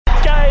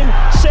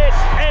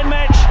bet and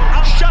match.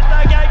 Shut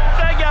the gate.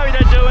 They're going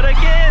to do it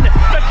again.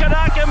 The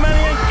Kanaka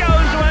Million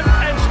goes with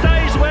and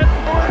stays with.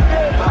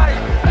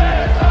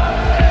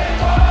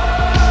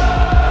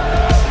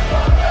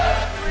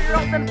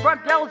 In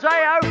front,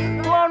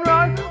 Delzeo, long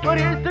run, but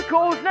here's the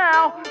cause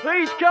now.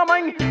 He's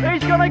coming,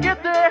 he's gonna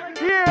get there.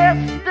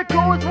 Yes, the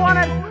cause won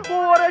it.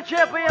 What a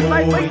champion,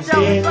 mate.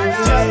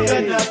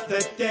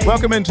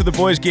 Welcome into the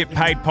Boys Get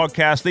Paid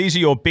podcast. These are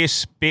your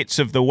best bets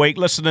of the week.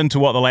 Listening to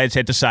what the lads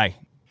had to say.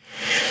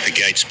 The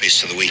Gates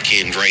best of the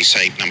weekend, race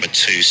 8, number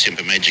 2,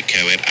 Semper Magico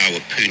at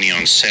Awapuni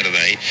on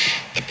Saturday.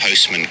 The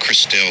postman,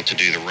 Chris Dell, to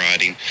do the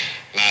riding.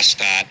 Last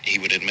start, he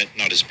would admit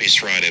not his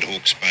best ride at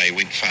Hawke's Bay,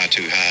 went far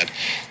too hard.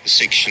 The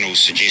sectionals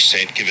suggest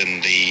that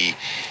given the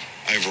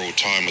overall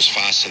time was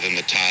faster than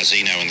the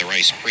Tarzino in the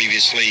race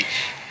previously,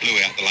 blew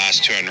out the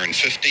last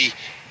 250.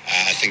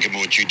 I think a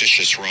more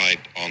judicious ride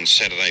on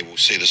Saturday will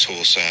see this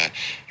horse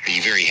be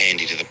very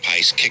handy to the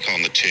pace, kick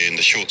on the turn,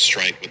 the short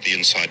straight with the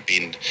inside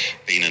bend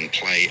being in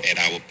play at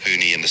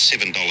Awapuni, and the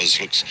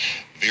 $7 looks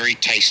very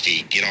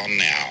tasty. Get on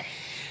now.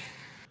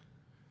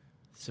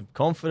 Some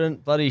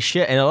confident bloody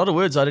shit, and a lot of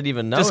words I didn't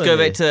even know. Just go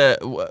back to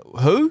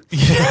who?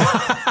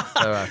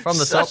 From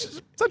the top.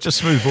 Such a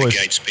smooth voice. The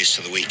Gates best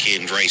of the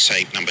weekend, race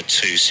 8, number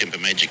 2, Semper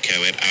Magico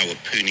at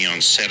Awapuni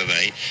on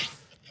Saturday.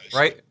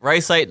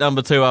 Race 8,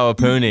 number 2,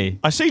 Awapuni.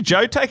 I see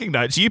Joe taking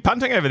notes. Are you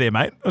punting over there,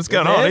 mate? What's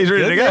going on? He's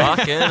ready to go.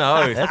 Fucking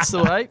oh. That's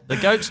the way. The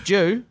goat's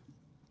due.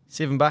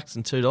 $7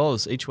 and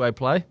 $2 each way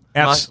play.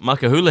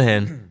 Micah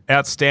Houlihan.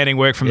 Outstanding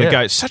work from the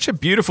GOAT. Such a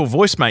beautiful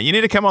voice, mate. You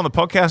need to come on the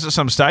podcast at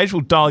some stage.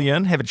 We'll dial you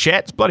in, have a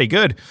chat. It's bloody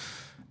good.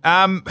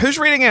 Who's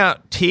reading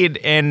out Ted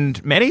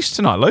and Maddie's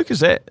tonight, Luke?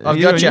 Is that?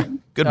 I've got you.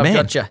 Good I've man.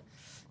 got you.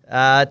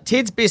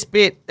 Ted's best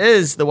bet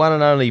is the one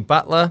and only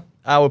Butler,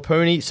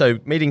 Awapuni. So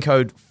meeting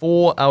code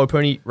 4,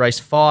 Awapuni, race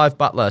 5,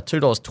 Butler,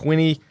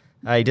 $2.20.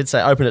 He did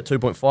say open at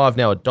 2.5,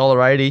 now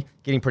 $1.80.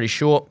 Getting pretty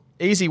short.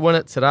 Easy win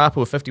at Te Rapa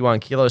with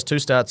 51 kilos, 2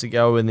 starts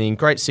ago, and then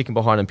great second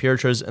behind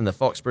Imperatriz, and the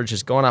Foxbridge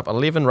has gone up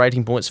 11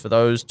 rating points for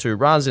those two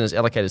runs and has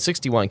allocated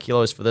 61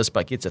 kilos for this,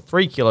 but gets a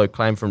 3 kilo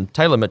claim from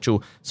Taylor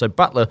Mitchell, so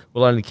Butler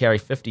will only carry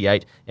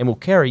 58 and will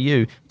carry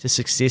you to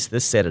success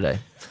this Saturday.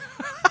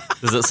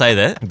 Does it say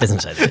that? It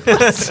doesn't say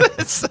that.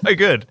 It's so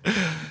good.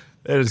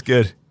 That is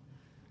good.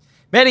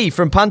 Matty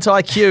from Punt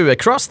IQ,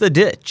 across the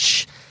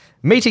ditch.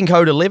 Meeting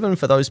code 11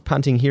 for those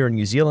punting here in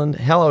New Zealand.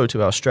 Hello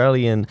to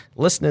Australian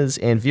listeners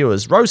and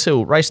viewers.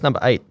 Rosehill, race number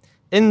 8.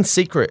 In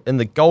secret, in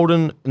the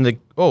golden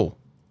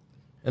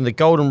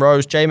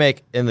Rose,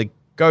 J-Mac in the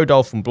Go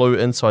Dolphin Blue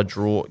inside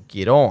draw.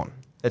 Get on.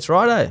 That's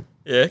right, eh?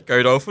 Yeah,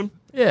 Go Dolphin.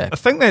 Yeah. I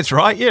think that's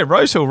right. Yeah,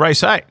 Rosehill,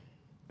 race 8.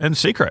 In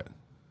secret.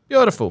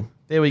 Beautiful.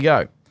 There we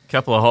go.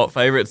 Couple of hot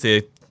favourites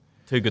there.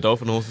 2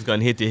 Godolphin horses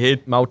going head to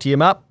head. Multi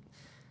him up.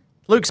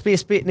 Luke's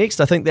best bet next.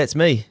 I think that's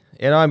me.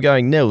 And I'm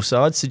going nil,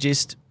 so I'd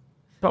suggest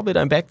probably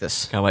don't back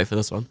this. Can't wait for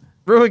this one.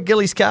 Rua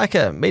Gillies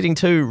Kaka, meeting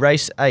 2,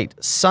 race 8.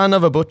 Son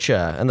of a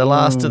Butcher, and the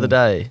last of the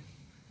day.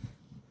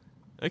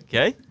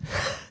 Okay.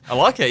 I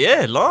like it,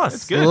 yeah, nice.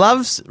 That's good.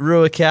 Loves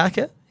Rua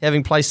Kaka,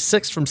 having placed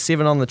 6 from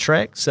 7 on the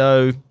track,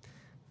 so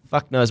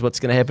fuck knows what's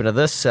going to happen to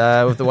this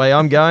with the way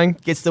I'm going.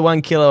 Gets the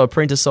 1 kilo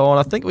apprentice on.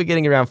 I think we're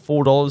getting around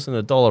 $4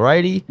 and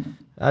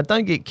 $1.80.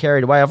 Don't get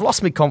carried away. I've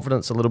lost my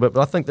confidence a little bit,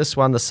 but I think this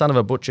one, the Son of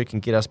a Butcher, can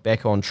get us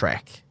back on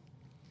track.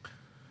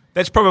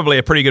 That's probably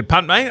a pretty good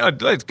punt, mate.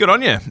 It's good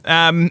on you.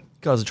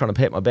 Guys are trying to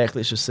pat my back.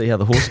 Let's just see how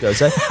the horse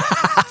goes, eh?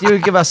 You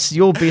give us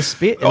your best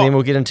bet, and then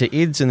we'll get into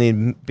Ed's, and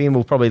then Ben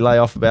will probably lay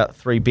off about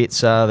 3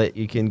 bets that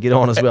you can get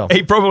on as well.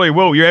 He probably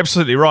will. You're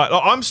absolutely right.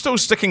 I'm still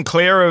sticking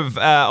clear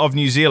of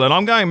New Zealand.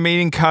 I'm going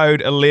meeting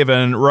code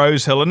 11,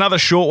 Rosehill. Another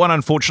short one,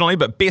 unfortunately,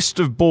 but best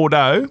of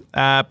Bordeaux,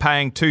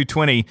 paying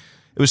 $2.20.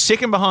 It was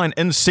second behind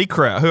In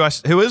Secret,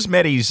 who is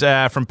Maddie's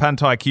from Punt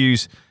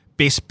IQ's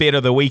best bet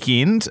of the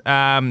weekend.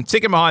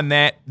 Second behind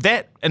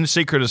that In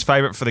Secret is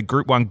favourite for the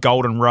Group 1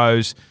 Golden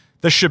Rose.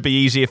 This should be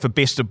easier for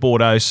best of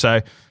Bordeaux.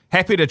 So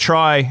happy to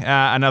try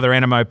another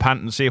Animo punt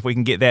and see if we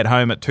can get that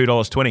home at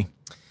 $2.20.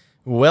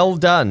 Well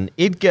done.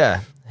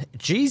 Edgar,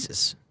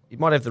 Jesus, you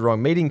might have the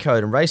wrong meeting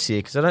code and race here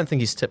because I don't think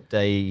he's tipped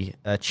a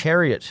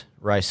chariot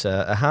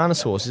racer, a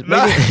harness horse.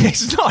 No,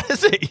 he's not,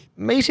 is he?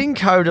 Meeting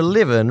code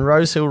 11,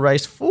 Rosehill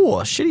race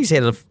 4. Shit, he's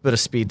had a bit of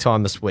spare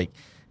time this week.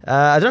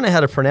 I don't know how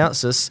to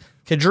pronounce this.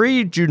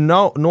 Cadre du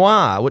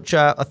Noir, which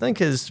I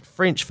think is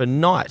French for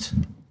night.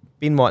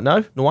 Ben might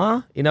know.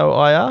 Noir,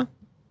 N-O-I-R.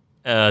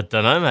 Don't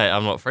know, mate.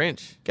 I'm not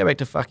French. Go back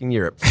to fucking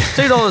Europe.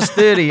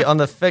 $2.30 on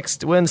the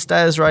fixed win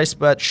stayers race,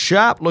 but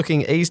sharp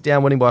looking ease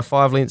down, winning by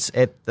 5 lengths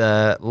at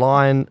the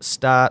last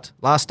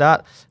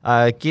start.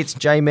 Gets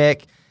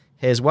J-Mac,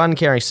 has 1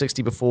 carrying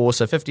 60 before,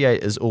 so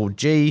 58 is all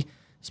G.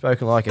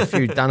 Spoken like a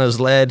few Dunners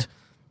lad.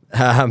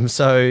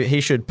 So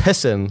he should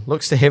piss in.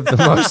 Looks to have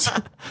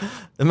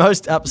the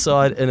most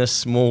upside in a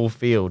small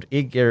field.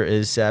 Edgar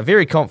is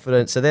very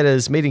confident. So that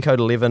is meeting code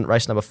 11,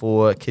 race number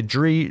 4,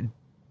 Cadre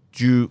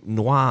du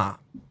Noir.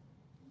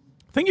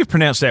 I think you've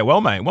pronounced that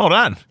well, mate. Well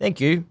done. Thank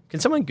you. Can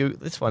someone Google?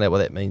 Let's find out what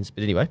that means.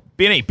 But anyway.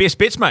 Benny, best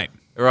bets, mate.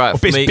 All right, Or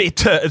for best me-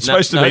 bet, it's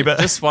supposed to be, but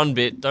just one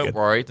bet. Don't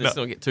worry. Let's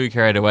not get too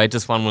carried away.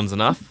 Just one one's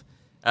enough.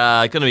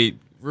 Going to be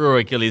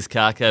Rua Gillies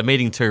Kaka,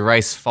 meeting 2,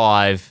 race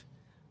 5,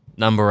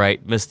 number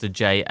 8, Mr.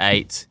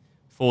 J8,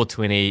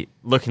 420,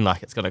 looking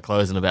like it's going to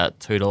close in about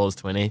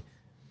 $2.20.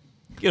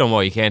 Get on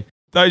while you can.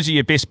 those are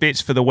your best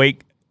bets for the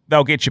week.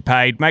 They'll get you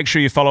paid. Make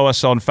sure you follow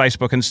us on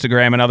Facebook,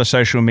 Instagram, and other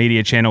social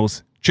media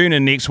channels. Tune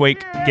in next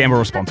week. Gamble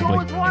responsibly.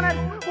 What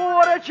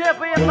a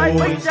champion, mate.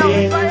 We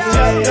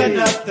Just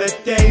another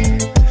day,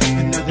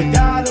 another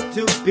dollar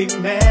to be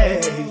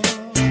made.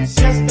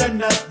 Just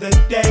another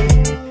day.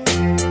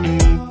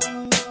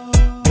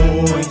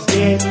 Oh, it's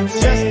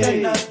just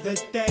another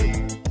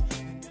day.